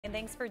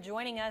Bryan, thanks for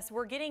joining us.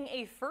 We're getting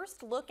a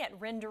first look at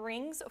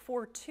renderings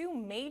for two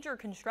major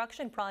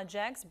construction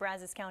projects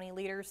Brazos County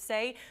leaders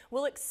say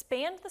will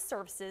expand the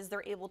services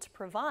they're able to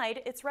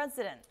provide its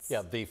residents.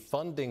 Yeah, the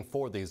funding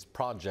for these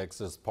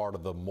projects is part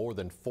of the more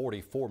than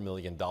 $44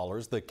 million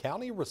the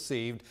county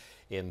received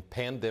in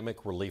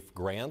pandemic relief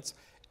grants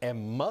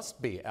and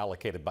must be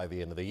allocated by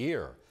the end of the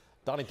year.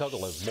 Donnie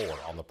Tuggle has more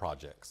on the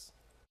projects.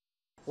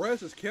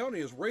 Brazos County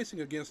is racing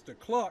against the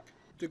clock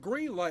to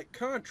greenlight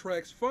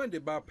contracts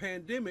funded by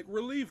pandemic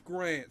relief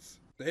grants.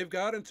 They've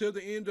got until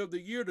the end of the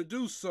year to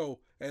do so,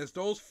 as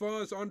those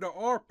funds under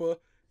ARPA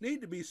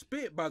need to be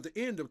spent by the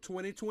end of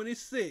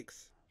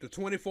 2026. The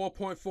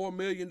 $24.4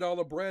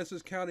 million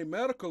Brazos County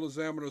Medical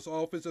Examiner's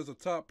Office is a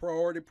top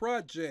priority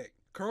project.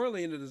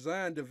 Currently in the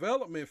design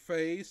development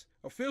phase,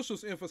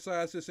 officials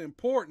emphasize its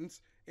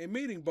importance in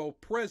meeting both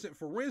present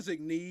forensic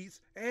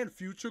needs and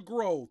future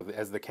growth.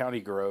 As the county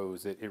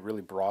grows, it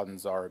really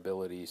broadens our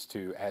abilities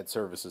to add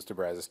services to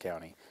Brazos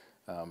County.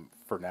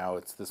 For now,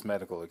 it's this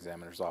medical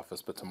examiner's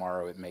office, but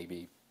tomorrow it may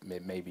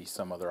be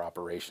some other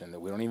operation that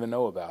we don't even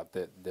know about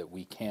that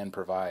we can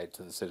provide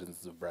to the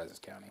citizens of Brazos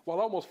County.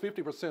 While almost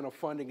 50% of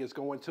funding is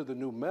going to the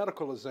new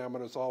medical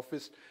examiner's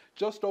office,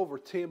 just over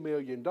 $10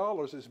 million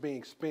is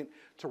being spent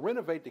to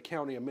renovate the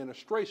county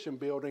administration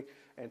building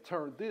and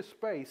turn this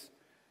space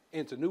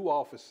into new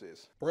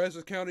offices.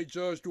 Brazos County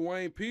Judge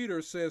Dwayne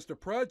Peters says the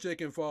project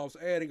involves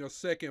adding a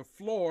second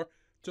floor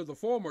to the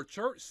former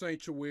church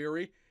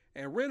sanctuary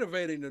and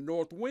renovating the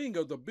north wing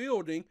of the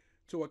building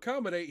to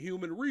accommodate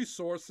human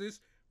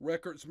resources,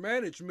 records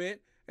management,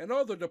 and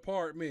other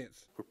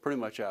departments. We're pretty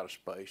much out of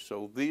space,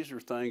 so these are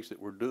things that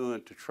we're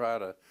doing to try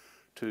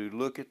to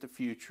look at the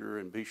future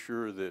and be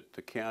sure that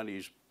the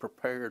county's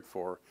prepared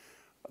for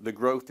the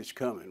growth that's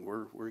coming.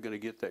 We're going to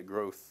get that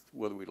growth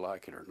whether we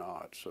like it or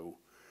not, so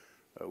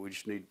we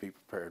just need to be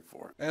prepared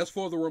for it. As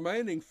for the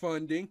remaining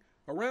funding,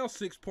 around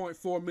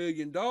 $6.4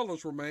 million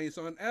remains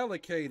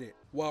unallocated,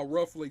 while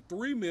roughly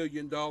 $3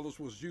 million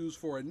was used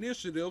for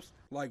initiatives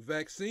like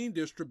vaccine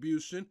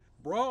distribution,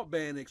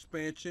 broadband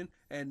expansion,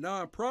 and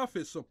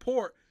nonprofit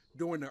support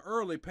during the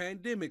early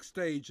pandemic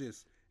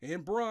stages.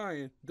 In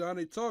Bryan,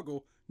 Donnie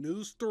Tuggle,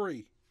 News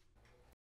 3.